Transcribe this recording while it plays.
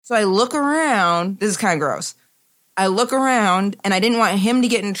So I look around. This is kind of gross. I look around, and I didn't want him to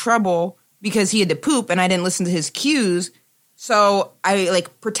get in trouble because he had to poop, and I didn't listen to his cues. So I,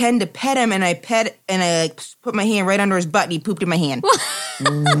 like, pretend to pet him, and I like, put my hand right under his butt, and he pooped in my hand.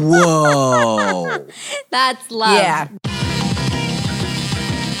 Whoa. That's love. Yeah.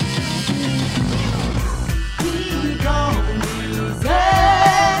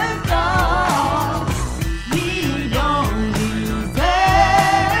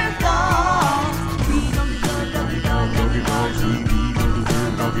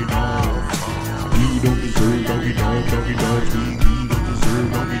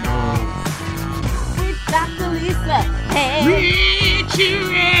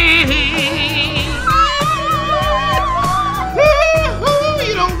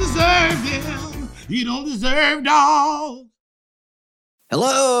 You don't deserve dogs.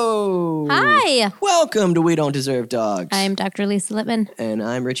 Hello. Hi. Welcome to We Don't Deserve Dogs. I'm Dr. Lisa Lippman. And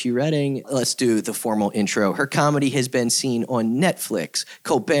I'm Richie Redding. Let's do the formal intro. Her comedy has been seen on Netflix,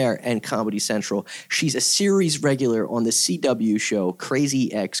 Colbert, and Comedy Central. She's a series regular on the CW show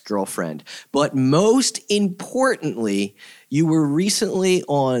Crazy Ex-Girlfriend. But most importantly, you were recently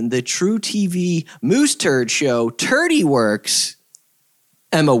on the True TV Moose Turd show, Turdy Works.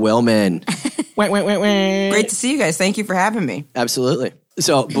 Emma Willman. Great to see you guys. Thank you for having me. Absolutely.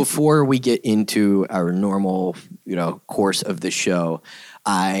 So before we get into our normal, course of the show,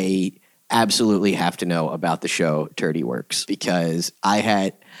 I absolutely have to know about the show Turdy Works because I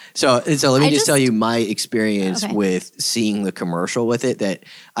had so let me just tell you my experience with seeing the commercial with it, that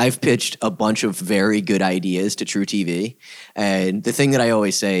I've pitched a bunch of very good ideas to True TV. And the thing that I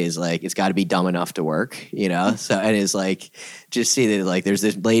always say is, like, it's got to be dumb enough to work, So, and it's like, just see that, like, there's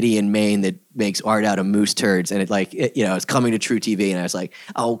this lady in Maine that makes art out of moose turds, and it's coming to True TV. And I was like,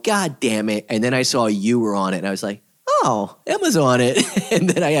 oh, God damn it. And then I saw you were on it, and I was like, oh, Emma's on it. And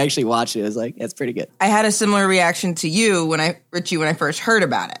then I actually watched it. I was like, that's pretty good. I had a similar reaction to you, Richie, when I first heard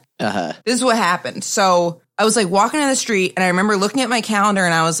about it. Uh-huh. This is what happened. So I was like walking down the street, and I remember looking at my calendar,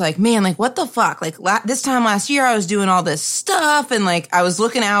 and I was like, man, like, what the fuck? Like, this time last year, I was doing all this stuff, and like, I was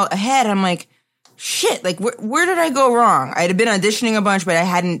looking out ahead. I'm like, shit, like, where did I go wrong? I had been auditioning a bunch, but I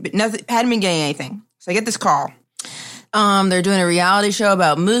hadn't been getting anything. So I get this call. They're doing a reality show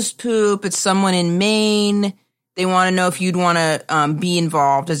about moose poop. It's someone in Maine. They want to know if you'd want to be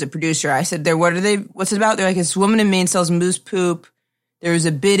involved as a producer. I said, what's it about? They're like, this woman in Maine sells moose poop. There was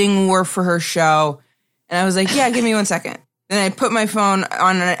a bidding war for her show. And I was like, yeah, give me 1 second. Then I put my phone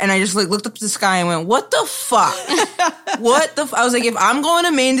on, and I just looked up to the sky and went, what the fuck? I was like, if I'm going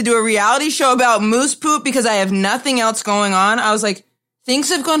to Maine to do a reality show about moose poop because I have nothing else going on, I was like, things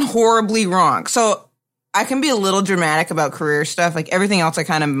have gone horribly wrong. So I can be a little dramatic about career stuff. Like, everything else, I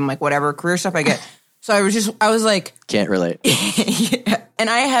kind of am like, whatever, career stuff I get. So I was like... Can't relate. Yeah. And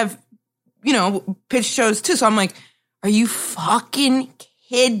I have, pitch shows too. So I'm like, are you fucking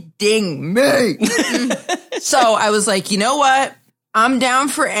kidding me? So I was like, you know what? I'm down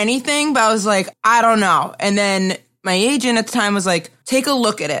for anything. But I was like, I don't know. And then my agent at the time was like, take a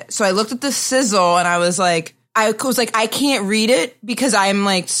look at it. So I looked at the sizzle, and I was like, I can't read it because I'm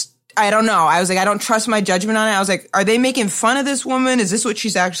like... I don't know. I was like, I don't trust my judgment on it. I was like, are they making fun of this woman? Is this what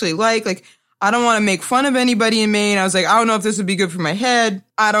she's actually like? Like, I don't want to make fun of anybody in Maine. I was like, I don't know if this would be good for my head.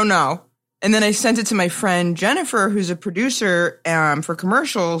 I don't know. And then I sent it to my friend Jennifer, who's a producer for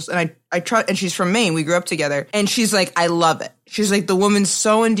commercials, and I try, and she's from Maine. We grew up together, and she's like, I love it. She's like, the woman's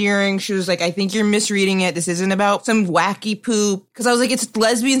so endearing. She was like, I think you're misreading it. This isn't about some wacky poop. Because I was like, it's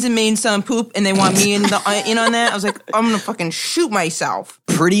lesbians in Maine selling poop, and they want me in on that. I was like, I'm gonna fucking shoot myself.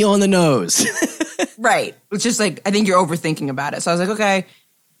 Pretty on the nose. Right. It's just like, I think you're overthinking about it. So I was like, okay.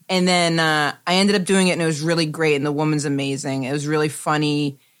 And then I ended up doing it, and it was really great, and the woman's amazing. It was really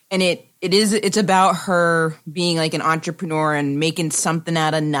funny, and it's about her being like an entrepreneur and making something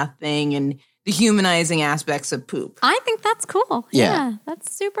out of nothing, and the humanizing aspects of poop. I think that's cool. Yeah.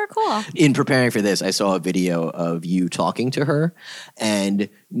 That's super cool. In preparing for this, I saw a video of you talking to her, and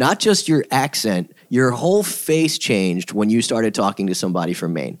not just your accent, your whole face changed when you started talking to somebody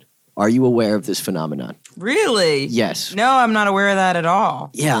from Maine. Are you aware of this phenomenon? Really? Yes. No, I'm not aware of that at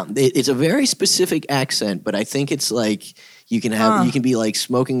all. Yeah, it's a very specific accent, but I think it's like you can be like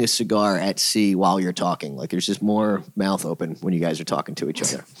smoking a cigar at sea while you're talking. Like, there's just more mouth open when you guys are talking to each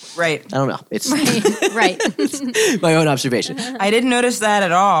other. Right. I don't know. It's Right. it's my own observation. I didn't notice that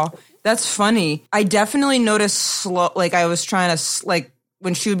at all. That's funny. I definitely noticed like I was trying to, like,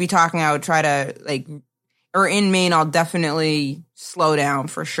 when she would be talking, I would try to, like, or in Maine, I'll definitely slow down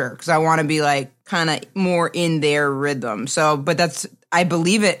for sure because I want to be like kind of more in their rhythm. So, but I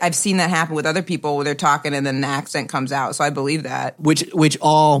believe it. I've seen that happen with other people where they're talking and then an accent comes out. So I believe that. Which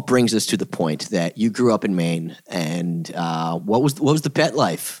all brings us to the point that you grew up in Maine, and what was the pet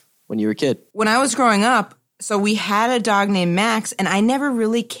life when you were a kid? When I was growing up, so we had a dog named Max, and I never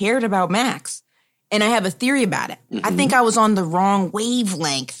really cared about Max. And I have a theory about it. Mm-hmm. I think I was on the wrong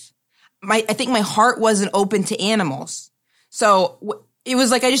wavelength. I think my heart wasn't open to animals. So it was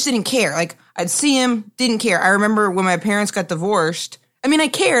like I just didn't care. Like I'd see him, didn't care. I remember when my parents got divorced. I mean, I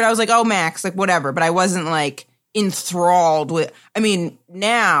cared. I was like, oh, Max, like whatever. But I wasn't like enthralled with. I mean,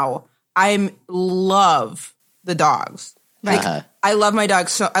 now I love the dogs. Like I love my dog.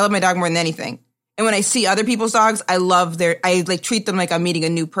 I love my dog more than anything. And when I see other people's dogs, I like treat them like I'm meeting a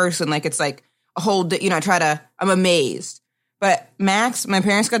new person. Like it's like a whole, I'm amazed. But Max, my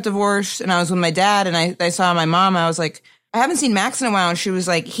parents got divorced and I was with my dad and I saw my mom. I was like, I haven't seen Max in a while. And she was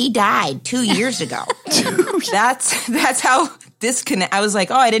like, he died 2 years ago. That's how disconnect. I was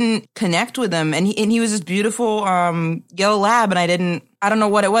like, oh, I didn't connect with him. And he was this beautiful yellow lab. And I don't know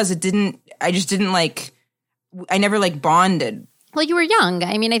what it was. I never like bonded. Well, you were young.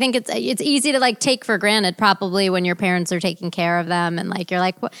 I mean, I think it's easy to like take for granted probably when your parents are taking care of them and like you're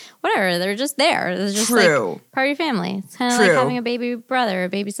like, whatever, they're just there. They're just True. like part of your family. It's kind of like having a baby brother or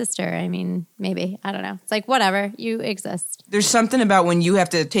baby sister. I mean, maybe. I don't know. It's like whatever, you exist. There's something about when you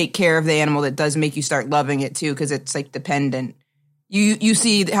have to take care of the animal that does make you start loving it too because it's like dependent. You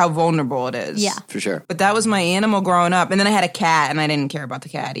see how vulnerable it is. Yeah. For sure. But that was my animal growing up. And then I had a cat, and I didn't care about the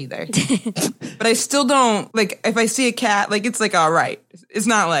cat either. But I still don't, like, if I see a cat, like, it's like, all right. It's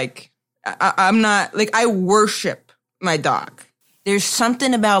not like, I'm not, like, I worship my dog. There's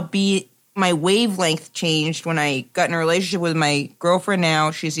something about my wavelength changed when I got in a relationship with my girlfriend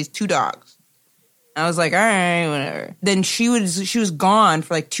now. She has these 2 dogs. I was like, all right, whatever. Then she was gone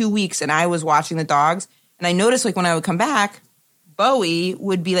for like 2 weeks, and I was watching the dogs. And I noticed, like, when I would come back, Bowie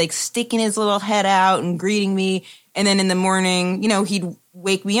would be like sticking his little head out and greeting me. And then in the morning, he'd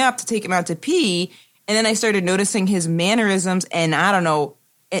wake me up to take him out to pee. And then I started noticing his mannerisms and I don't know.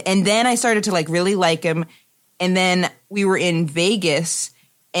 And then I started to like really like him. And then we were in Vegas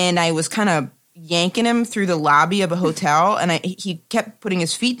and I was kind of yanking him through the lobby of a hotel. And he kept putting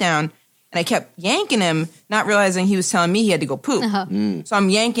his feet down. And I kept yanking him, not realizing he was telling me he had to go poop. So I'm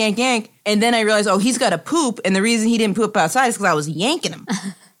yank. And then I realized, oh, he's got to poop. And the reason he didn't poop outside is because I was yanking him.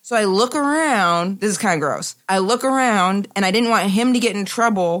 So I look around. This is kind of gross. I look around, and I didn't want him to get in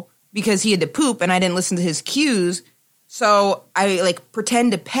trouble because he had to poop, and I didn't listen to his cues. So I like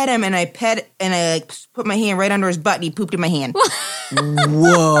pretend to pet him, and I like put my hand right under his butt, and he pooped in my hand.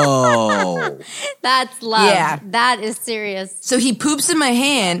 Whoa. That's love. Yeah. That is serious. So he poops in my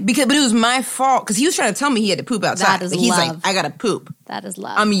hand but it was my fault because he was trying to tell me he had to poop outside. That is He's love. like, I gotta poop. That is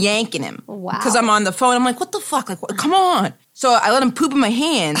love. I'm yanking him. Wow. Because I'm on the phone. I'm like, what the fuck? Like, come on. So I let him poop in my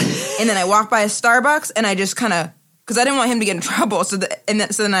hand, and then I walk by a Starbucks, and I just kind of, because I didn't want him to get in trouble. So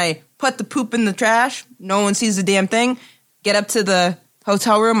then I put the poop in the trash. No one sees the damn thing. Get up to the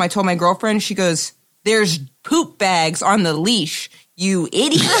hotel room. I told my girlfriend. She goes, "There's poop bags on the leash, you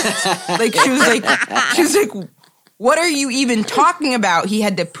idiot." Like she was like, "What are you even talking about? He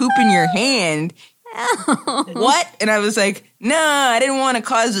had to poop in your hand." What? And I was like, "No, I didn't want to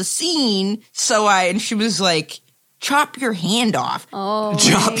cause a scene." And she was like, "Chop your hand off." Oh,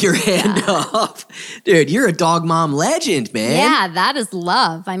 Chop your hand off. Dude, you're a dog mom legend, man. yeah, that is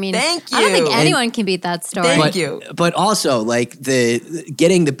love. I mean, Thank I don't think you. anyone can beat that story. Thank you. But also, like, the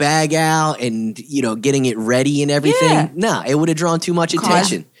getting the bag out and, getting it ready and everything. Yeah. No, it would have drawn too much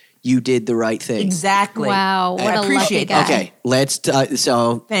attention. You did the right thing. Exactly. Wow, what I a lucky appreciate guy. that. Okay, let's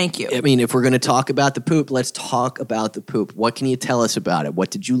so Thank you. I mean, if we're going to talk about the poop, let's talk about the poop. What can you tell us about it?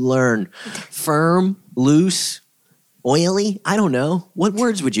 What did you learn? Firm, loose, oily? I don't know. What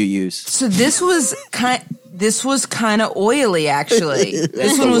words would you use? So this was kind of oily, actually.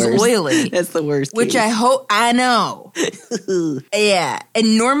 This one was oily. That's the worst. Which case. I know. Yeah.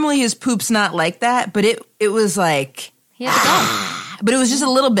 And normally his poop's not like that, but it was like, He has a dog. but it was just a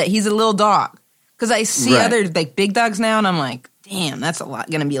little bit. He's a little dog. Because I see Right. other like big dogs now, and I'm like, damn, that's going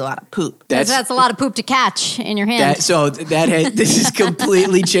to be a lot of poop. That's a lot of poop to catch in your hand. This has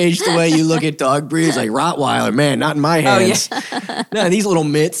completely changed the way you look at dog breeds. Like Rottweiler, man, not in my hands. No, these little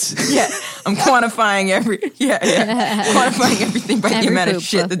mitts. Yeah, I'm quantifying quantifying everything by the Every amount poop. of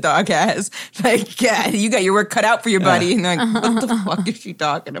shit the dog has. Like, yeah, you got your work cut out for your buddy. And they're like, what the fuck is she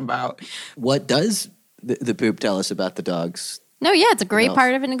talking about? What does the poop tell us about the dogs? No, yeah, it's a great else?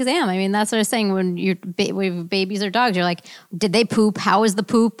 part of an exam. I mean, that's what I was saying. When with babies or dogs, you're like, did they poop? How is the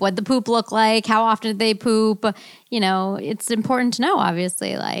poop? What did the poop look like? How often did they poop? It's important to know,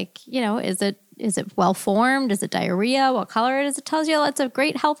 obviously. Like, is Is it well formed? Is it diarrhea? What color it is? It tells you. It's a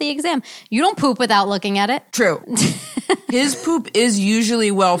great healthy exam. You don't poop without looking at it. True. His poop is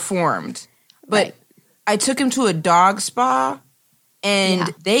usually well formed, but Right. I took him to a dog spa, and Yeah.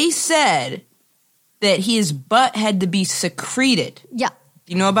 they said that his butt had to be secreted. Yeah.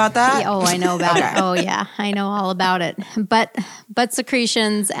 You know about that? Oh, I know about it. Okay. Oh, yeah. I know all about it. But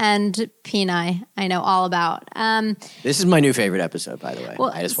secretions and peni, I know all about. This is my new favorite episode, by the way.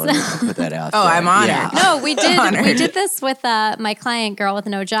 Well, I just wanted to put that out. Oh, there. I'm honored. Yeah. No, we did. Honored. We did this with my client, girl with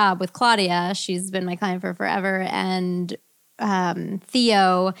no job, with Claudia. She's been my client for forever, and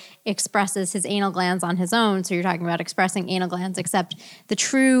Theo expresses his anal glands on his own. So you're talking about expressing anal glands, except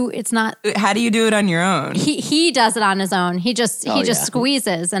it's not. How do you do it on your own? He does it on his own. He just yeah.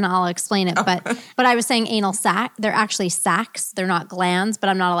 squeezes, and I'll explain it. But I was saying anal sac. They're actually sacs. They're not glands. But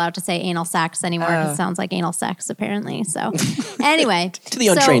I'm not allowed to say anal sacs anymore. It sounds like anal sex apparently. So anyway, To the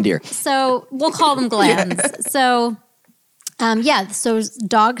untrained ear. So we'll call them glands. So. So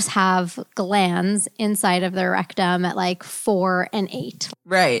dogs have glands inside of their rectum at like 4 and 8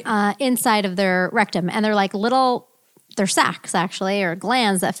 Right. inside of their rectum. And they're like they're sacs actually, or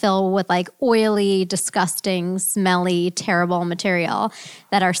glands that fill with like oily, disgusting, smelly, terrible material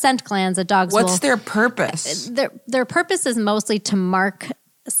that are scent glands that dogs What's will. their purpose? Their purpose is mostly to mark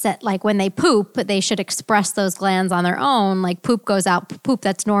like when they poop, they should express those glands on their own. Like poop goes out, poop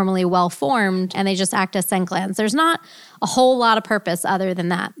that's normally well formed, and they just act as scent glands. There's not a whole lot of purpose other than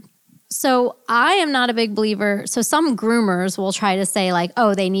that. So I am not a big believer. So some groomers will try to say like,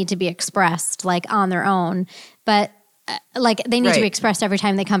 oh, they need to be expressed like on their own, but like they need to be Right. expressed every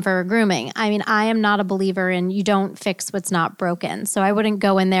time they come for grooming. I mean, I am not a believer in you don't fix what's not broken. So I wouldn't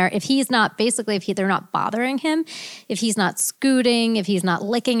go in there if he's not they're not bothering him, if he's not scooting, if he's not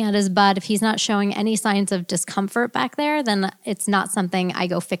licking at his butt, if he's not showing any signs of discomfort back there, then it's not something I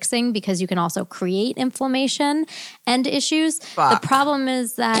go fixing, because you can also create inflammation and issues. Fuck. The problem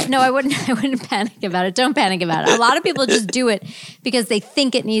is that I wouldn't panic about it. Don't panic about it. A lot of people just do it because they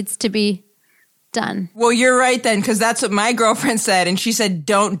think it needs to be done. Well, you're right then, because that's what my girlfriend said, and she said,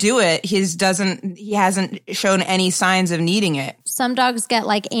 "Don't do it." He hasn't shown any signs of needing it. Some dogs get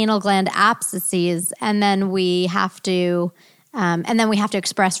like anal gland abscesses, and then we have to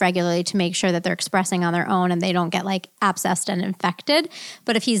express regularly to make sure that they're expressing on their own and they don't get like abscessed and infected.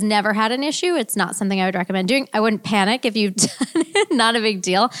 But if he's never had an issue, it's not something I would recommend doing. I wouldn't panic if you've done it. Not a big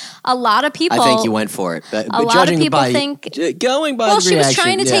deal. A lot of people. I think you went for it. But a lot judging of people by, think. going by Well, the she was reaction,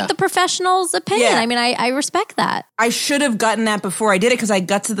 trying to yeah. take the professional's opinion. Yeah. I mean, I respect that. I should have gotten that before I did it, because I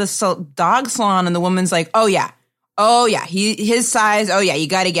got to the dog salon and the woman's like, "Oh yeah, his size. Oh yeah, you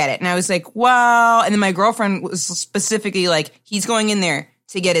got to get it." And I was like, "Well," and then my girlfriend was specifically like, "He's going in there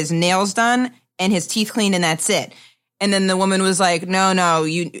to get his nails done and his teeth cleaned, and that's it." And then the woman was like, "No,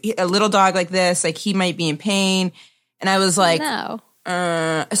 a little dog like this, like he might be in pain." And I was like, No.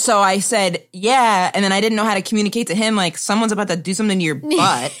 so I said, "Yeah," and then I didn't know how to communicate to him like someone's about to do something to your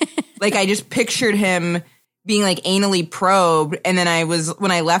butt. Like I just pictured him being like anally probed, and then when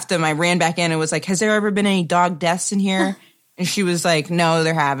I left him, I ran back in and was like, "Has there ever been any dog deaths in here?" And she was like, "No,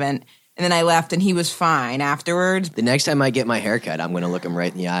 there haven't." And then I left, and he was fine afterwards. The next time I get my haircut, I'm going to look him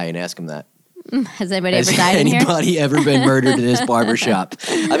right in the eye and ask him that. Has anybody Has ever died in here? anybody ever been murdered in this barbershop?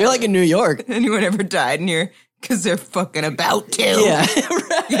 I feel like in New York. Anyone ever died in here? Because they're fucking about to. Yeah,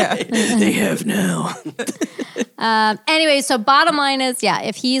 right. Yeah. They have now. Anyway, so bottom line is,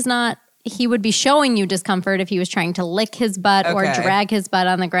 if he's not, he would be showing you discomfort if he was trying to lick his butt or Okay. drag his butt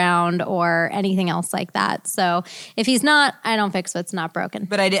on the ground or anything else like that. So if he's not, I don't fix what's not broken.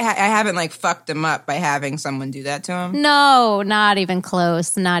 But I haven't like fucked him up by having someone do that to him. No, not even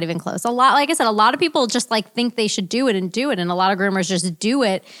close. Not even close. Like I said, a lot of people just like think they should do it, and a lot of groomers just do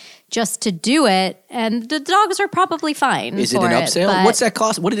it just to do it, and the dogs are probably fine. Is it for an upsell? but- What's that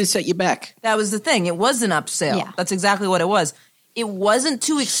cost? What did it set you back? That was the thing. It was an upsell. Yeah. That's exactly what it was. It wasn't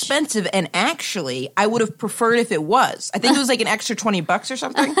too expensive, and actually, I would have preferred if it was. I think it was like an extra $20 or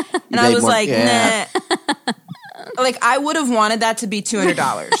something, and I Made was more- like, yeah. nah. Like, I would have wanted that to be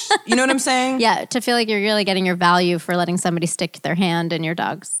 $200. You know what I'm saying? Yeah, to feel like you're really getting your value for letting somebody stick their hand in your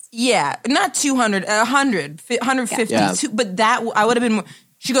dog's. Yeah, not 200, 100, 150. Yeah. But that I would have been.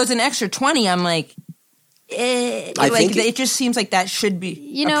 She goes an extra 20. I'm like, I like think it just seems like that should be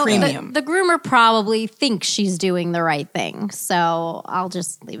You know, a premium, the groomer probably thinks she's doing the right thing. So I'll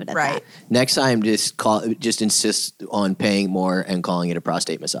just leave it at right? that. Next time, just insist on paying more and calling it a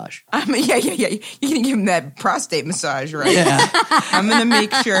prostate massage. I mean, yeah. You can give him that prostate massage, right? I'm gonna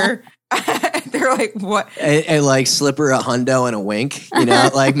make sure. They're like, what? And like slip her a hundo and a wink,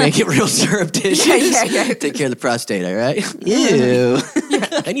 like make it real surreptitious. Yeah. Take care of the prostate, all right? Ew.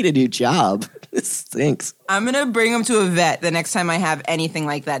 I need a new job. Stinks. I'm going to bring him to a vet the next time I have anything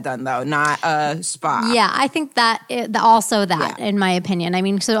like that done, though, not a spa. Yeah, I think that in my opinion. I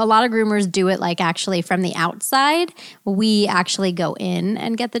mean, so a lot of groomers do it like actually from the outside. We actually go in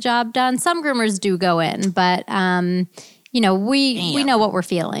and get the job done. Some groomers do go in, but we know what we're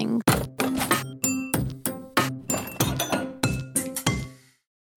feeling.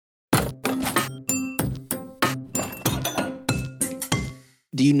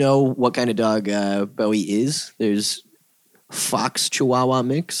 Do you know what kind of dog Bowie is? There's fox Chihuahua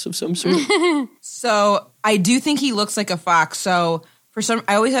mix of some sort. So I do think he looks like a fox. So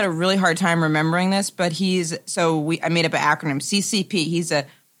I always had a really hard time remembering this, but I made up an acronym, CCP. He's a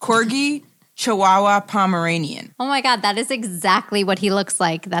Corgi Chihuahua Pomeranian. Oh my God, that is exactly what he looks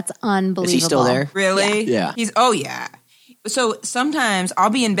like. That's unbelievable. Is he still there? Really? Yeah. Yeah. So sometimes I'll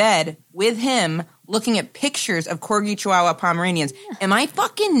be in bed with him looking at pictures of Corgi Chihuahua Pomeranians. Am I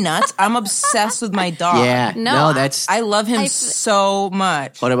fucking nuts? I'm obsessed with my dog. Yeah. No, that's... I love him so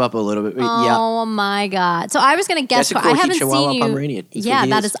much. Put him up a little bit. Oh my God. So I was going to guess. That's a I Corgi haven't Chihuahua seen you. Pomeranian. That's Yeah, what he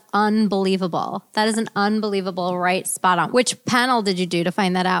that is. is unbelievable. That is an unbelievable right spot on. Which panel did you do to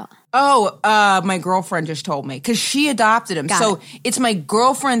find that out? Oh, my girlfriend just told me because she adopted him. Got It's my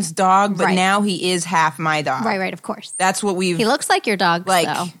girlfriend's dog, but Right. now he is half my dog. Right, of course. That's what we've... He looks like your dog, Like-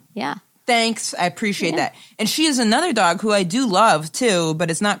 though. Yeah. Thanks. I appreciate that. And she is another dog who I do love too, but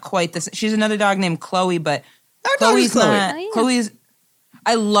it's not quite the same. She's another dog named Chloe, but Our dog is Chloe's Chloe. not. Oh, yeah. Chloe's...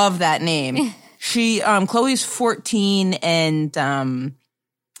 I love that name. Chloe's 14 and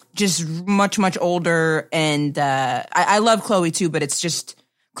just much, much older. And I love Chloe too, but it's just...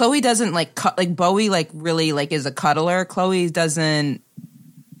 Chloe doesn't like Bowie really is a cuddler. Chloe doesn't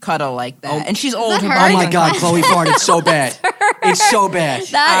cuddle like that. And she's old. that Her her? body Oh my doesn't- God, Chloe farted so bad. It's so bad.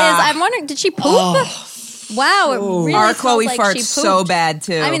 That is, I'm wondering, did she poop? Wow, it really Our felt Chloe like farts she so pooped. bad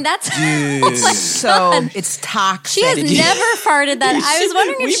too. I mean, that's so it's toxic. she has never farted that. I was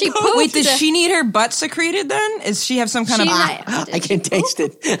wondering if she pooped. Wait, does she need her butt secreted then? Is she have some kind She of... might- I can taste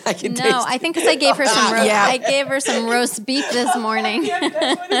it. I can taste No, I think because I gave her some roast. Yeah. I gave her some roast beef this morning.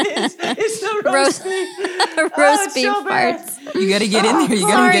 It's the roast roast beef farts. You got to get in there. You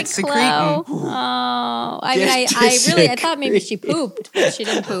got Sorry, to get secreting. Chloe. Oh, I mean, I thought maybe she pooped, but she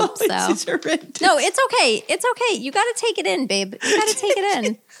didn't poop. So It's horrendous. no, it's okay. It's okay. You got to take it in, babe. You got to take it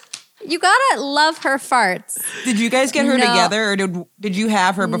in. You got to love her farts. Did you guys get her No. together, or did you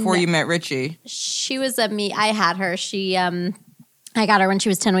have her before you met Richie? She was I had her. I got her when she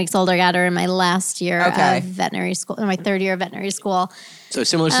was 10 weeks old. I got her in my last year Okay. of veterinary school, in my third year of veterinary school. So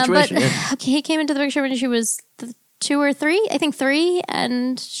similar But situation. yeah. he came into the picture when she was 2 or 3, I think 3,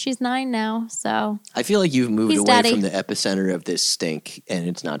 and she's 9 now. So I feel like you've moved He's away daddy. from the epicenter of this stink, and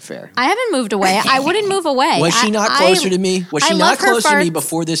it's not fair. I haven't moved away. I wouldn't move away. Was she not closer to me? Was she I not love her close to me farts.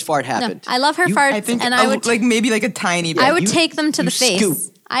 before this fart happened? I love her farts, I think and I would maybe like a tiny bit. I would you- take them to you the face. scoop.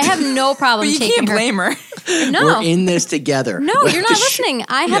 I have no problem but you taking can't her. blame her. No, We're in this together. no, you're not listening.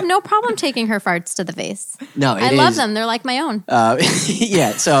 I have no problem taking her farts to the face. No, I love them. They're like my own.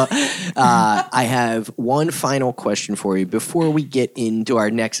 Yeah, so I have one final question for you before we get into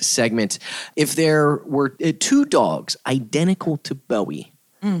our next segment. If there were 2 dogs identical to Bowie,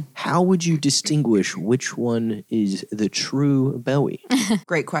 how would you distinguish which one is the true Bowie?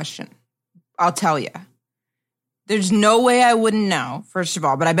 Great question. I'll tell you. There's no way I wouldn't know, first of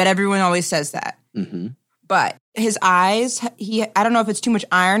all, but I bet everyone always says that. Mm-hmm. But his eyes, I don't know if it's too much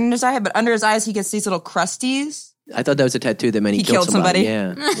iron in his eye, but under his eyes he gets these little crusties. I thought that was a tattoo that meant he killed somebody.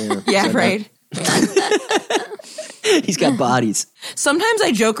 Yeah. Yeah, So right. He's got bodies. Sometimes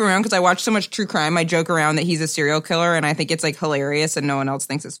I joke around because I watch so much true crime. I joke around that he's a serial killer, and I think it's like hilarious, and no one else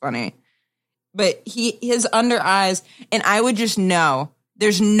thinks it's funny. But his under eyes, and I would just know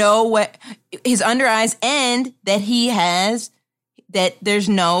there's no way his under eyes, and that there's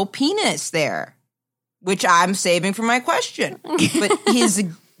no penis there, which I'm saving for my question. But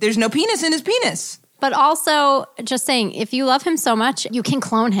there's no penis in his penis. But also, just saying, if you love him so much, you can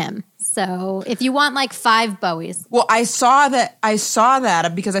clone him. So if you want like 5 Bowies. Well, I saw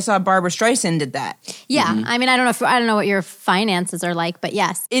that because I saw Barbara Streisand did that. Yeah. Mm-hmm. I mean, I don't know what your finances are like, but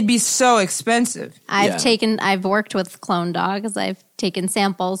yes. It'd be so expensive. I've worked with clone dogs. I've taken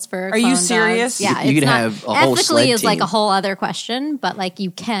samples for Are you clone serious? dogs. Yeah. You it's could not- have a whole ethically sled is like team. a whole other question, but like you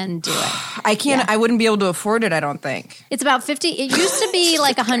can do it. I can't. I wouldn't be able to afford it. I don't think. It's about $50. It used to be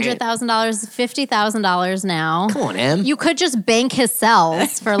like $100,000, $50,000 now. Come on, Em. You could just bank his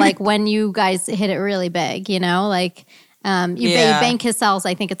cells for like when you guys hit it really big, you know, like you bank his cells.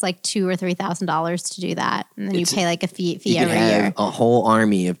 I think it's like $2,000 or $3,000 to do that, and then you pay like a fee You could every have year. a whole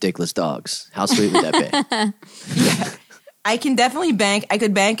army of dickless dogs. How sweet would that be? I can definitely bank. I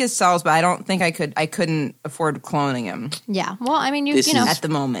could bank his cells, but I don't think I could. I couldn't afford cloning him Yeah. Well, I mean, This you know. is- at the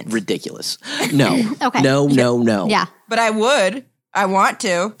moment. Ridiculous. No. Okay. No. Yeah. But I would. I want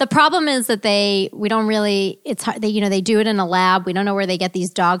to. The problem is that we don't really, it's hard, they do it in a lab. We don't know where they get these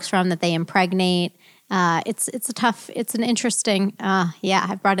dogs from that they impregnate. It's an interesting,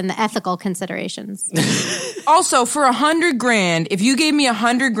 I've brought in the ethical considerations. Also, for $100,000, if you gave me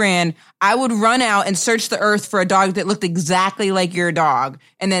 $100,000, I would run out and search the earth for a dog that looked exactly like your dog,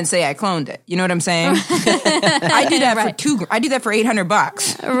 and then say I cloned it. You know what I'm saying? I do that I do that for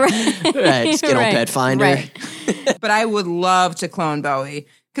 $800. Right. Just get on Right. Pet Finder. Right. But I would love to clone Bowie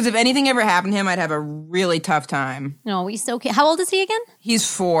because if anything ever happened to him, I'd have a really tough time. No, he's so cute. How old is he again? He's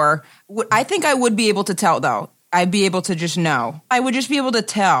 4. I think I would be able to tell though. I'd be able to just know. I would just be able to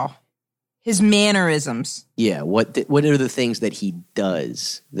tell his mannerisms. Yeah. What are the things that he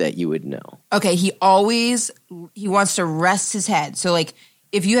does that you would know? Okay, he wants to rest his head. So like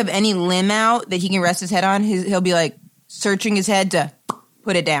if you have any limb out that he can rest his head on, he'll be like searching his head to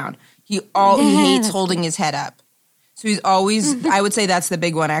put it down. He hates holding his head up. So he's always, I would say that's the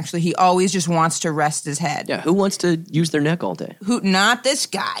big one actually. He always just wants to rest his head. Yeah. Who wants to use their neck all day? Not this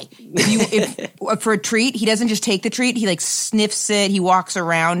guy. If for a treat, he doesn't just take the treat. He like sniffs it. He walks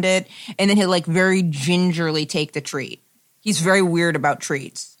around it, and then he'll like very gingerly take the treat. He's very weird about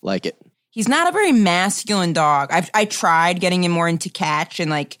treats. Like it. He's not a very masculine dog. I tried getting him more into catch and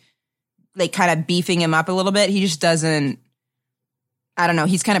like kind of beefing him up a little bit. He just doesn't. I don't know.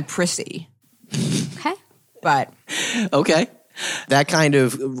 He's kind of prissy, Okay. but Okay. That kind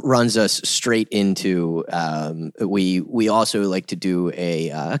of runs us straight into we also like to do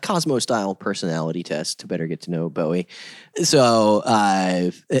a Cosmo style personality test to better get to know Bowie. So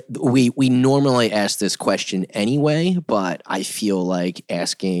we normally ask this question anyway, but I feel like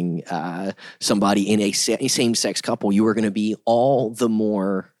asking somebody in a same sex couple, you are going to be all the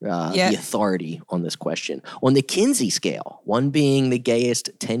more the authority on this question. On the Kinsey scale, 1 being the gayest,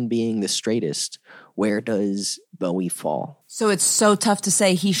 10 being the straightest, where does Bowie fall? so it's so tough to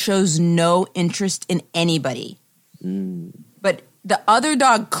say. He shows no interest in anybody. But the other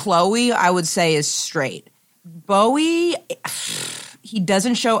dog, Chloe, I would say is straight. Bowie, he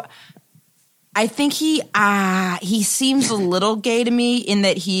doesn't show. I think he seems a little gay to me in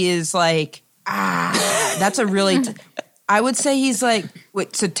that he is like, that's a really, I would say he's like,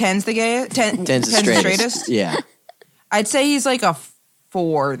 wait, so 10's the gayest? 10's the straightest. Yeah. I'd say he's like a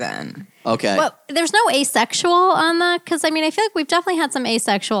 4 then. Okay. Well, there's no asexual on that because I feel like we've definitely had some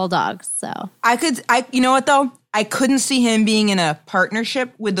asexual dogs. So You know what though? I couldn't see him being in a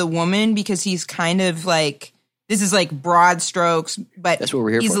partnership with a woman because he's kind of like, this is like broad strokes, but that's what we're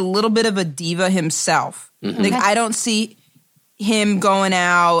here he's for. a little bit of a diva himself. Mm-hmm. Like I don't see him going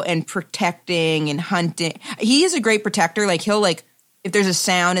out and protecting and hunting. He is a great protector. Like he'll like, if there's a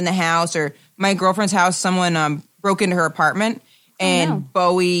sound in the house or my girlfriend's house, someone broke into her apartment. And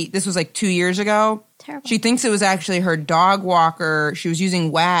Bowie, this was like 2 years ago. Terrible. She thinks it was actually her dog walker. She was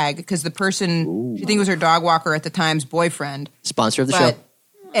using WAG because the person she thinks was her dog walker at the time's boyfriend. Sponsor of the show.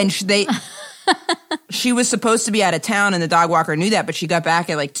 And she was supposed to be out of town, and the dog walker knew that. But she got back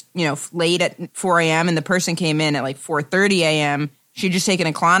at like late at 4 a.m. and the person came in at like 4:30 a.m. She'd just taken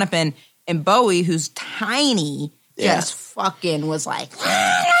a Klonopin, and Bowie, who's tiny, just fucking was like.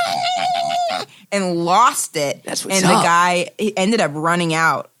 And lost it. That's what's and up. the guy ended up running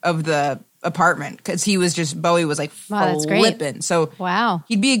out of the apartment because Bowie was like Wow, that's great. flipping. So wow.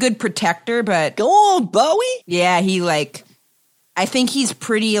 he'd be a good protector, but Go on, Bowie. yeah, I think he's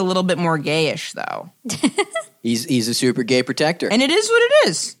pretty a little bit more gayish though. He's a super gay protector. And it is what it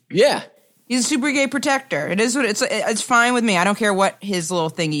is. Yeah. He's a super gay protector. It is what it's fine with me. I don't care what his little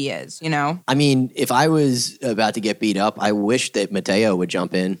thingy is, I mean, if I was about to get beat up, I wish that Mateo would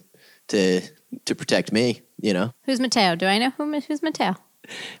jump in to protect me, Who's Mateo? Do I know who's Mateo?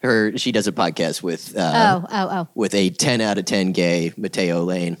 She does a podcast with Oh. with a 10 out of 10 gay Mateo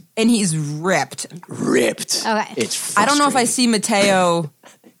Lane. And he's ripped. Okay. It's I don't know if I see Mateo.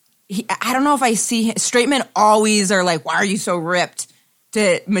 I don't know if I see him. Straight men always are like, "Why are you so ripped?" To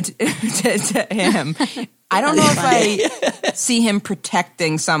him. I don't know if I see him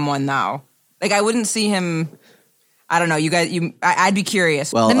protecting someone though. Like I wouldn't see him. I don't know. You guys. I'd be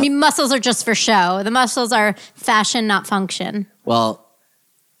curious. Well, The muscles are just for show. The muscles are fashion, not function. well,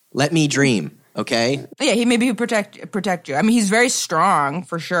 let me dream, okay? Yeah, he maybe protect you. I mean, he's very strong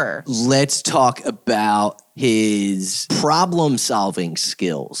for sure. Let's talk about his problem-solving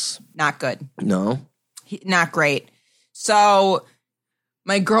skills. Not good. No? Not great. So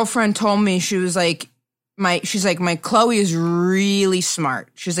my girlfriend told me, she was like, she's like, my Chloe is really smart.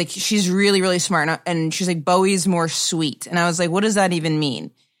 She's like, she's really, really smart. And she's like, Bowie's more sweet. And I was like, what does that even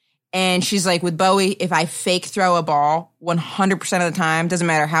mean? And she's like, with Bowie, if I fake throw a ball 100% of the time, doesn't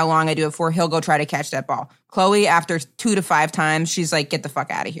matter how long I do it for, he'll go try to catch that ball. Chloe, after 2 to 5 times, she's like, get the fuck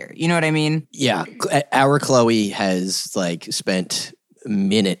out of here. You know what I mean? Yeah. Our Chloe has like spent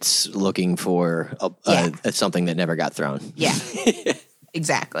minutes looking for something that never got thrown. Yeah.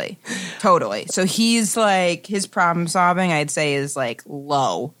 Exactly. Totally. So he's like, his problem solving, I'd say, is like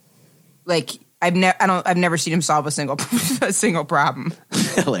low. Like I've never seen him solve a single problem.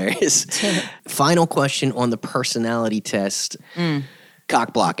 Hilarious. Final question on the personality test.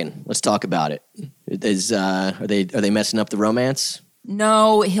 Cock blocking. Let's talk about it. Are they messing up the romance?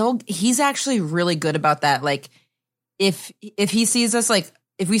 No, he's actually really good about that. Like if he sees us, like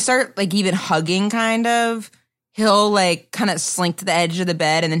if we start like even hugging kind of, he'll like kind of slink to the edge of the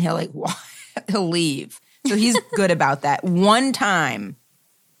bed and then he'll like he'll leave. So he's good about that. One time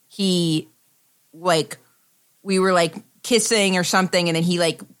he like we were like kissing or something and then he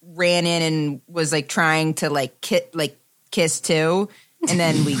like ran in and was like trying to like kiss too. And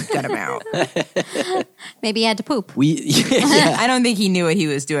then we got him out. Maybe he had to poop. I don't think he knew what he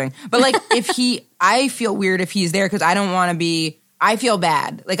was doing. But like I feel weird if he's there because I don't want to be, I feel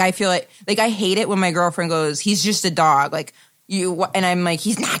bad. Like I feel like I hate it when my girlfriend goes, he's just a dog. Like and I'm like,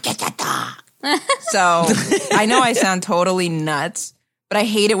 he's not just a dog. So I know I sound totally nuts, but I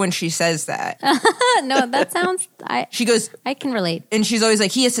hate it when she says that. No, that sounds, she goes, I can relate. And she's always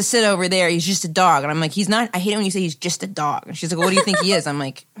like, he has to sit over there. He's just a dog. And I'm like, he's not. I hate it when you say he's just a dog. And she's like, well, what do you think he is? I'm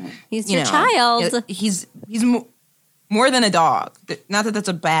like, he's your child. He's more than a dog. Not that that's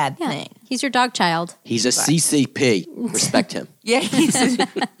a bad thing. He's your dog child. He's a CCP. Respect him. Yeah.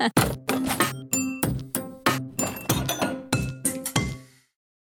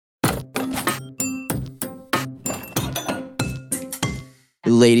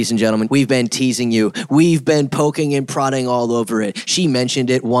 Ladies and gentlemen, we've been teasing you. We've been poking and prodding all over it. She mentioned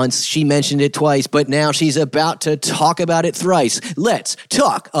it once, she mentioned it twice, but now she's about to talk about it thrice. Let's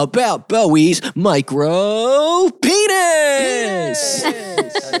talk about Bowie's micro penis.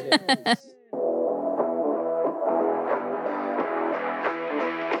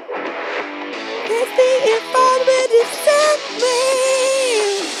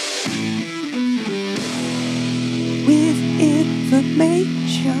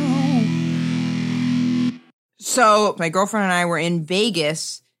 So my girlfriend and I were in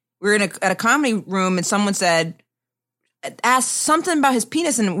Vegas. We were at a comedy room and someone asked something about his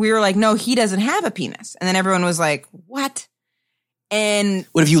penis and we were like, no, he doesn't have a penis. And then everyone was like, what? And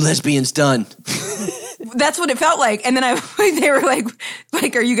what have you lesbians done? That's what it felt like. And then they were like,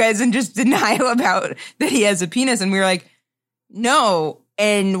 are you guys in just denial about that he has a penis? And we were like, no.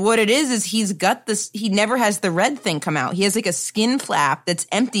 And what it is he's got this, he never has the red thing come out. He has like a skin flap that's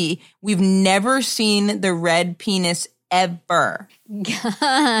empty. We've never seen the red penis ever.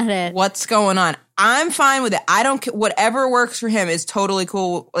 Got it. What's going on? I'm fine with it. I don't care. Whatever works for him is totally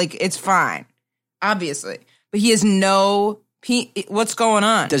cool. Like, it's fine, obviously. But he has no what's going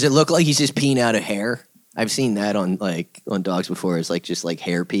on? Does it look like he's just peeing out of hair? I've seen that on dogs before. It's like just like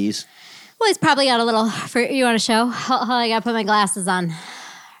hair peas. Well, he's probably got a little. You want to show? I gotta put my glasses on.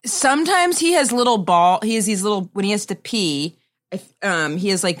 Sometimes he has he has these little, when he has to pee, he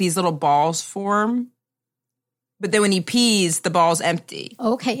has like these little balls form. But then when he pees, the ball's empty.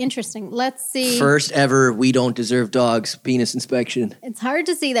 Okay, interesting. Let's see. First ever We Don't Deserve Dogs penis inspection. It's hard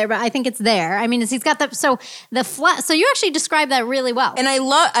to see there, but I think it's there. I mean, he's got so you actually described that really well. And I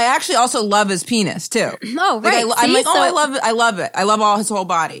actually also love his penis too. Oh, right. I'm like, I love it. I love it. I love all his whole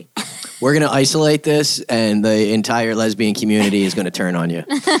body. We're going to isolate this and the entire lesbian community is going to turn on you.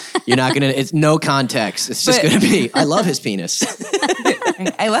 You're not going to, it's no context. It's just going to be, I love his penis.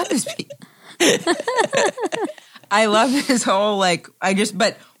 I love his penis. I love his whole,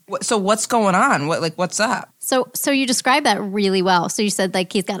 so what's going on? What's up? So you described that really well. So you said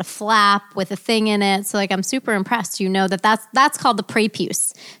like he's got a flap with a thing in it. So like I'm super impressed. You know that's called the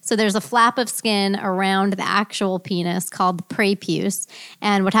prepuce. So there's a flap of skin around the actual penis called the prepuce.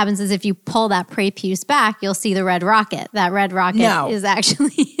 And what happens is if you pull that prepuce back, you'll see the red rocket. That red rocket is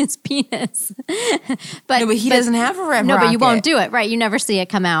actually his penis. but he doesn't have a red rocket. No, but you won't do it, right? You never see it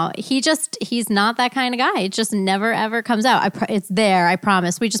come out. He's not that kind of guy. It just never ever comes out. It's there. I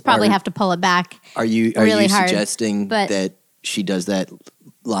promise. We just probably have to pull it back. Are you really hard, suggesting that she does that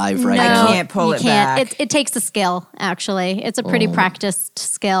live right No, now? I can't pull you it can't. back. It takes a skill, actually. It's a pretty practiced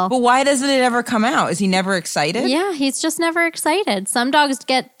skill. But why doesn't it ever come out? Is he never excited? Yeah, he's just never excited. Some dogs Is it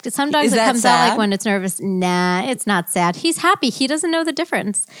that comes out like sad? when it's nervous. Nah, it's not sad. He's happy. He doesn't know the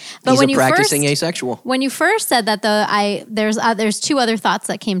difference. But He's when a you practicing first asexual. when you first said that, though, there's two other thoughts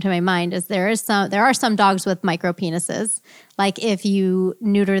that came to my mind. There are some dogs with micro penises. Like if you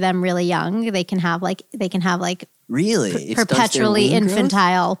neuter them really young, they can have like Really? It stunts their perpetually wound growth?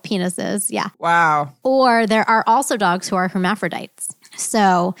 infantile penises. Yeah. Wow. Or there are also dogs who are hermaphrodites.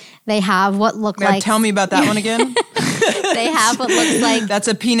 So they have what look Now, like tell me about that one again. they have what looks like That's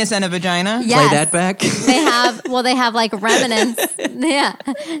a penis and a vagina? yes. Play that back. they have like remnants. Yeah.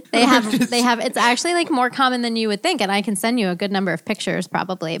 They have it's actually like more common than you would think, and I can send you a good number of pictures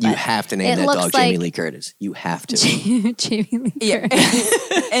probably. But You have to name it that looks dog Jamie like- Lee Curtis. You have to. Jamie Lee Yeah.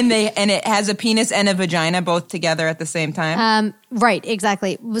 and it has a penis and a vagina both together at the same time. Right,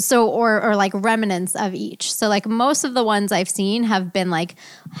 exactly. So or like remnants of each. So like most of the ones I've seen have been like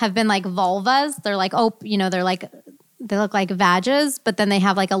vulvas. They're like they look like vages, but then they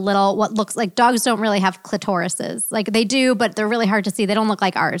have like a little what looks like dogs don't really have clitorises. Like they do, but they're really hard to see. They don't look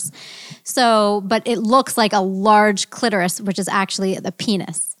like ours. So, but it looks like a large clitoris, which is actually the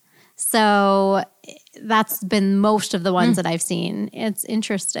penis. So that's been most of the ones that I've seen. It's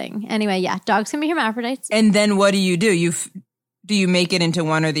interesting. Anyway, yeah, dogs can be hermaphrodites. And then what do? Do you make it into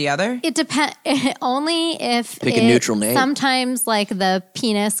one or the other? It depends only if Pick a neutral name. Sometimes, like the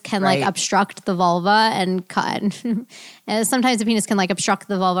penis can like Right. obstruct the vulva and sometimes the penis can like obstruct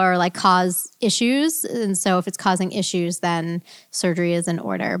the vulva or like cause issues. And so, if it's causing issues, then surgery is in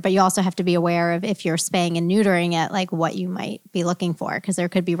order. But you also have to be aware of if you're spaying and neutering it, like what you might be looking for, because there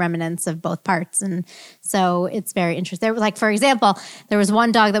could be remnants of both parts. And so, it's very interesting. Like for example, there was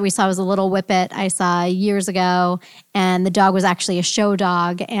one dog that we saw was a little whippet I saw years ago, and the dog was actually a show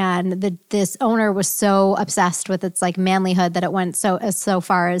dog, and this owner was so obsessed with its like manlyhood that it went so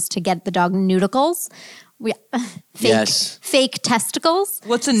far as to get the dog nudicles. Fake testicles.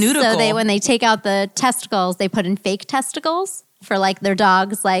 What's a nudicle? So when they take out the testicles, they put in fake testicles for like their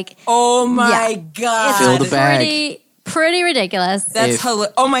dogs. Like Oh my Yeah. God. Fill the bag. pretty ridiculous. That's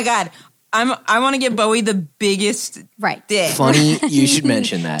Oh my God. I want to get Bowie the biggest Right. dick. Funny, you should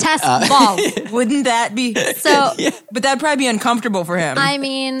mention that. Test balls. Wouldn't that be? So But that'd probably be uncomfortable for him. I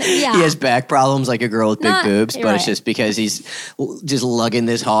mean, yeah. He has back problems like a girl with big Not- boobs, but you're it's right. just because he's just lugging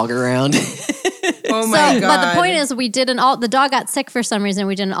this hog around. oh my God. But the point is, we did the dog got sick for some reason.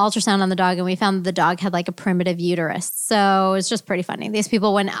 We did an ultrasound on the dog, and we found the dog had like a primitive uterus. So it's just pretty funny. These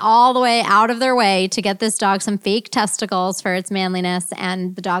people went all the way out of their way to get this dog some fake testicles for its manliness,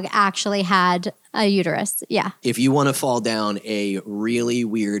 and the dog actually had a uterus. Yeah. If you want to fall down a really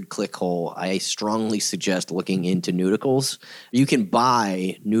weird click hole, I strongly suggest looking into nudicles. You can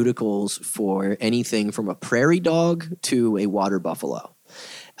buy nudicles for anything from a prairie dog to a water buffalo.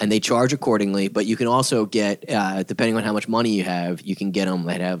 And they charge accordingly, but you can also get, depending on how much money you have, you can get them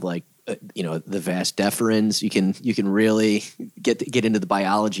that have like, the vas deferens. You can really get into the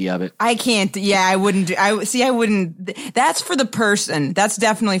biology of it. I can't. Yeah, I wouldn't. I wouldn't. That's for the person. That's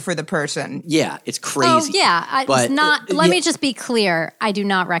definitely for the person. Yeah, it's crazy. Oh yeah. But, It's not. yeah. Let me just be clear. I do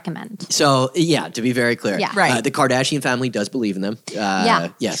not recommend. So, yeah, to be very clear. Yeah. Right. The Kardashian family does believe in them.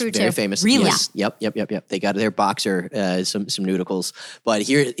 Yes, true very too. famous. Really? Yes. Yep. They got their boxer, some nudicles. But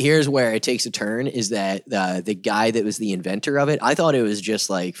here's where it takes a turn is that the guy that was the inventor of it, I thought it was just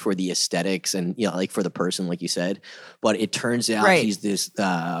like for the aesthetics and, like for the person, like you said. But it turns out Right. he's this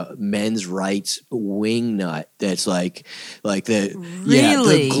men's rights wingnut that's like the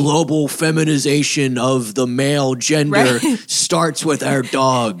Really? global feminization of the male gender Right. starts with our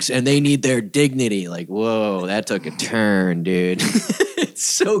dogs and they need their dignity. Like, whoa, that took a turn, dude. It's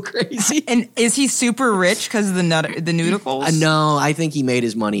so crazy. And is he super rich because of the nudicles? No, I think he made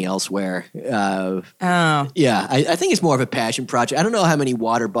his money elsewhere. Oh. Yeah, I think it's more of a passion project. I don't know how many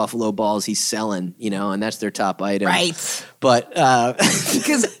water buffalo balls he's selling, and that's their top item. Right. But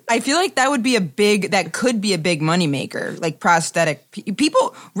Because I feel like that could be a big moneymaker, like prosthetic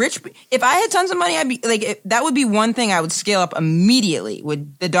people, rich. If I had tons of money, I'd be like, that would be one thing I would scale up immediately.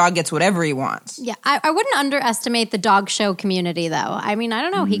 The dog gets whatever he wants. Yeah, I wouldn't underestimate the dog show community, though. I mean, I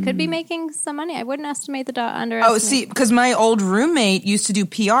don't know. He could be making some money. I wouldn't estimate the dog. Oh, see, because my old roommate used to do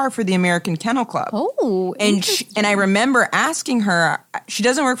PR for the American Kennel Club. Oh, and I remember asking her. She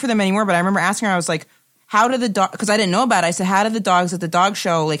doesn't work for them anymore, but I remember asking her. I was like, "How do the dog?" Because I didn't know about it. I said, "How do the dogs at the dog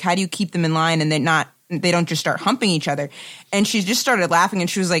show? Like, how do you keep them in line and they don't just start humping each other?" And she just started laughing, and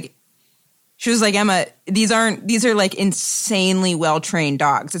she was like, Emma, these are like insanely well trained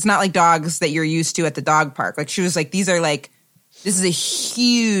dogs. It's not like dogs that you're used to at the dog park. Like she was like, these are like This is a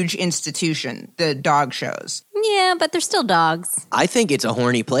huge institution, the dog shows. Yeah, but they're still dogs. I think it's a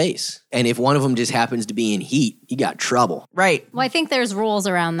horny place. And if one of them just happens to be in heat, you got trouble. Right. Well, I think there's rules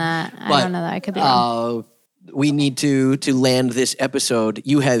around that. I But, don't know that. I could be wrong. We need to land this episode.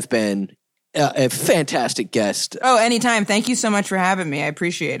 You have been a fantastic guest. Oh, anytime. Thank you so much for having me. I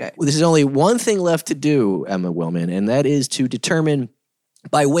appreciate it. There's only one thing left to do, Emma Willman, and that is to determine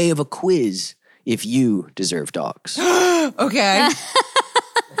by way of a quiz if you deserve dogs. Okay.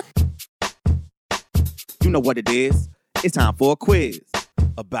 You know what it is. It's time for a quiz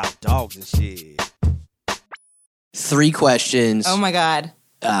about dogs and shit. 3 questions, Oh my God.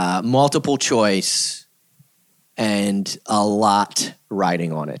 multiple choice, and a lot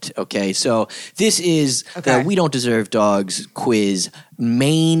riding on it. Okay, so this is the We Don't Deserve Dogs quiz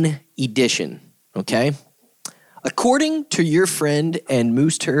main edition. Okay. According to your friend and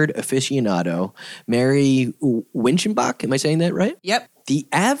moose turd aficionado, Mary Winchenbach, am I saying that right? Yep. The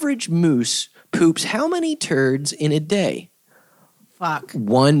average moose poops how many turds in a day? Fuck.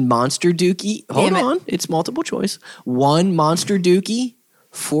 1 monster dookie. Hold Damn it. on, it's multiple choice. 1 monster dookie,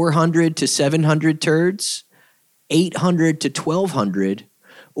 400 to 700 turds, 800 to 1,200,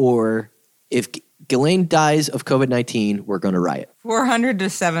 or if Ghislaine dies of COVID-19, we're going to riot. 400 to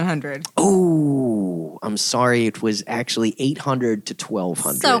 700. Oh, I'm sorry. It was actually 800 to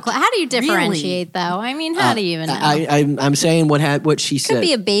 1,200. So how do you differentiate, though? I mean, how do you even know? I'm saying what she said. Could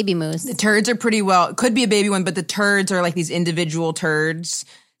be a baby moose. The turds are pretty well, could be a baby one, but the turds are like these individual turds.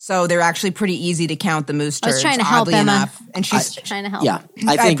 So they're actually pretty easy to count the moose turds. I was trying to help oddly Emma. enough. And she's, Trying to help. Yeah,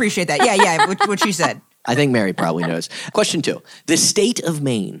 I appreciate that. Yeah, what she said. I think Mary probably knows. Question 2. The state of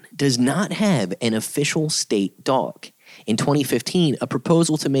Maine does not have an official state dog. In 2015, a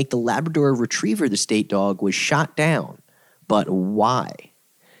proposal to make the Labrador Retriever the state dog was shot down. But why?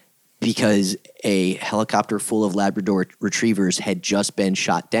 Because a helicopter full of Labrador Retrievers had just been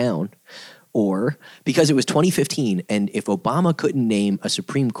shot down, or because it was 2015 and if Obama couldn't name a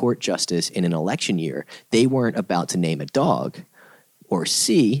Supreme Court justice in an election year, they weren't about to name a dog. Or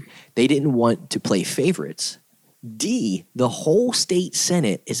C, they didn't want to play favorites. D, the whole state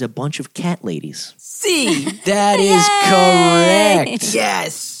Senate is a bunch of cat ladies. C. That is correct.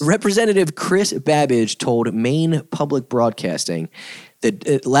 Yes. Representative Chris Babbage told Maine Public Broadcasting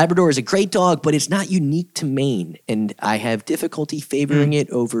that Labrador is a great dog, but it's not unique to Maine, and I have difficulty favoring it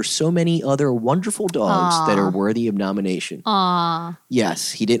over so many other wonderful dogs that are worthy of nomination. Aw.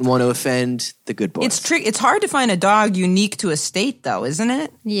 Yes, he didn't want to offend the good boys. It's hard to find a dog unique to a state, though, isn't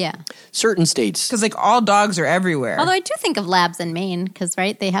it? Yeah. Certain states. Because like all dogs are everywhere. Although I do think of labs in Maine because,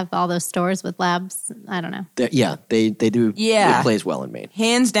 right, they have all those stores with labs. I don't know. They do. Yeah. It plays well in Maine.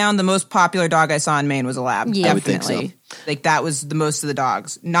 Hands down, the most popular dog I saw in Maine was a lab. Yeah. I would think Definitely. so. Like that was the most of the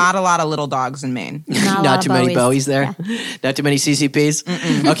dogs. Not a lot of little dogs in Maine. Not, a lot Not of too many Bowies. Bowies there. Not too many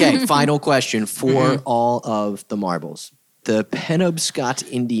CCPs. Okay, final question for all of the marbles. The Penobscot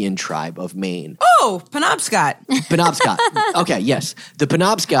Indian tribe of Maine. Oh, Penobscot. Penobscot. Okay, yes. The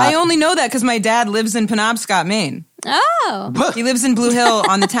Penobscot. I only know that because my dad lives in Penobscot, Maine. Oh. He lives in Blue Hill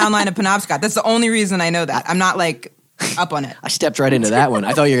on the town line of Penobscot. That's the only reason I know that. I'm not like up on it. I stepped right into that one.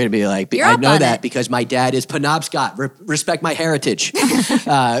 I thought you were going to be like, You're I up know on that it. because my dad is Penobscot. Respect my heritage.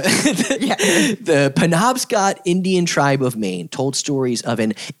 The Penobscot Indian tribe of Maine told stories of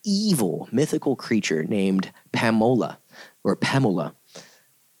an evil mythical creature named Pamola,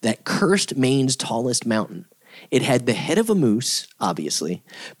 that cursed Maine's tallest mountain. It had the head of a moose, obviously,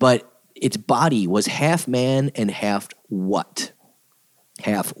 but its body was half man and half what?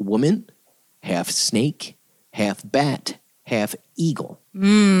 Half woman, half snake, half bat, half eagle.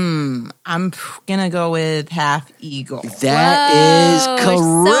 I'm gonna go with half eagle. That is Whoa,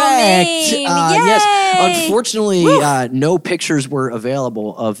 correct. so mean. Yes. Yay. Unfortunately, no pictures were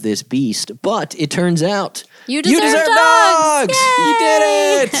available of this beast, but it turns out You deserve dogs. You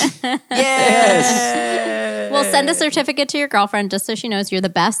did it. Yes. We'll send a certificate to your girlfriend just so she knows you're the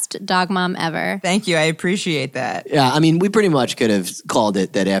best dog mom ever. Thank you. I appreciate that. Yeah, I mean, we pretty much could have called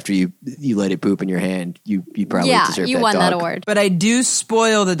it that after you let it poop in your hand, you probably Yeah, deserve you that won dog. that award. But I do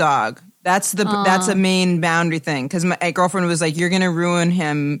spoil the dog. That's a main boundary thing because my girlfriend was like, "You're gonna ruin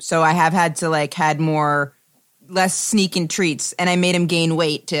him." So I have had to less sneaking treats, and I made him gain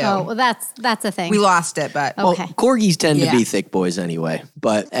weight too. Oh, well, that's a thing. We lost it, but Well, Okay. corgis tend to Yeah. be thick boys anyway.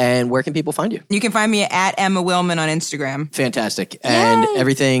 And where can people find you? you can find me at Emma Willman on Instagram. Fantastic. And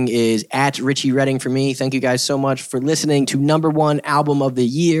everything is at Richie Redding for me. Thank you guys so much for listening to #1 album of the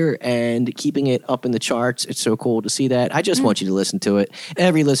year and keeping it up in the charts. It's so cool to see that. I just want you to listen to it.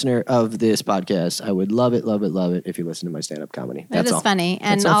 Every listener of this podcast, I would love it, love it, love it if you listen to my stand-up comedy. It That's is all. funny.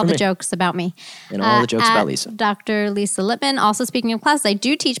 And That's all all for the me. jokes about me. And all the jokes At about Lisa. Dr. Lisa Lippman. Also, speaking of classes, I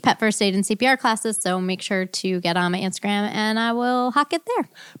do teach pet first aid and CPR classes, so make sure to get on my Instagram and I will hawk it there.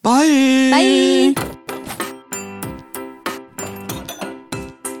 Bye. Bye.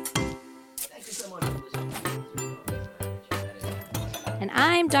 And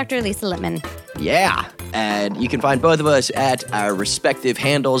I'm Dr. Lisa Lippman. Yeah. And you can find both of us at our respective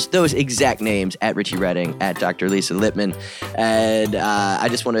handles, those exact names, at Richie Redding, at Dr. Lisa Lippman. And I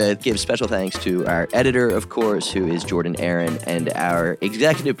just want to give special thanks to our editor, of course, who is Jordan Aaron, and our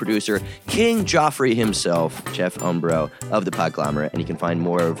executive producer, King Joffrey himself, Jeff Umbro of The Podglomerate. And you can find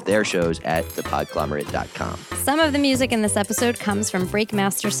more of their shows at thepodglomerate.com. Some of the music in this episode comes from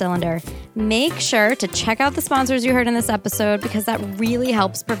Breakmaster Cylinder. Make sure to check out the sponsors you heard in this episode because that really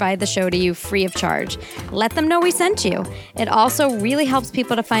helps provide the show to you free of charge. Let them know we sent you. It also really helps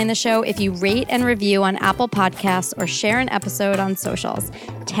people to find the show if you rate and review on Apple Podcasts or share an episode on socials.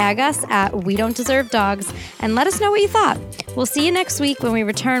 Tag us at We Don't Deserve Dogs and let us know what you thought. We'll see you next week when we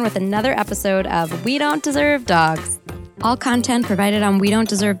return with another episode of We Don't Deserve Dogs. All content provided on We Don't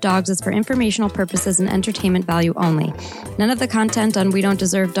Deserve Dogs is for informational purposes and entertainment value only. None of the content on We Don't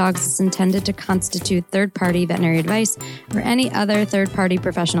Deserve Dogs is intended to constitute third-party veterinary advice or any other third-party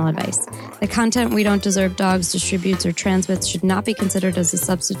professional advice. The content We Don't Deserve Dogs distributes or transmits should not be considered as a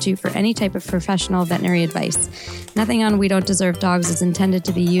substitute for any type of professional veterinary advice. Nothing on We Don't Deserve Dogs is intended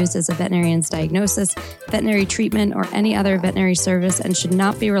to be used as a veterinarian's diagnosis, veterinary treatment, or any other veterinary service and should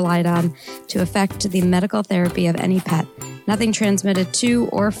not be relied on to affect the medical therapy of any pet. Nothing transmitted to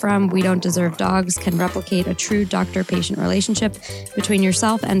or from We Don't Deserve Dogs can replicate a true doctor-patient relationship between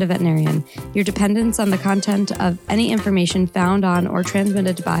yourself and a veterinarian. Your dependence on the content of any information found on or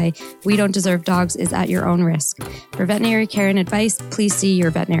transmitted by We Don't Deserve Dogs is at your own risk. For veterinary care and advice, please see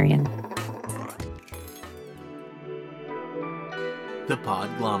your veterinarian. The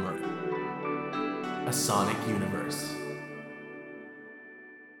Podglomerate, a sonic universe.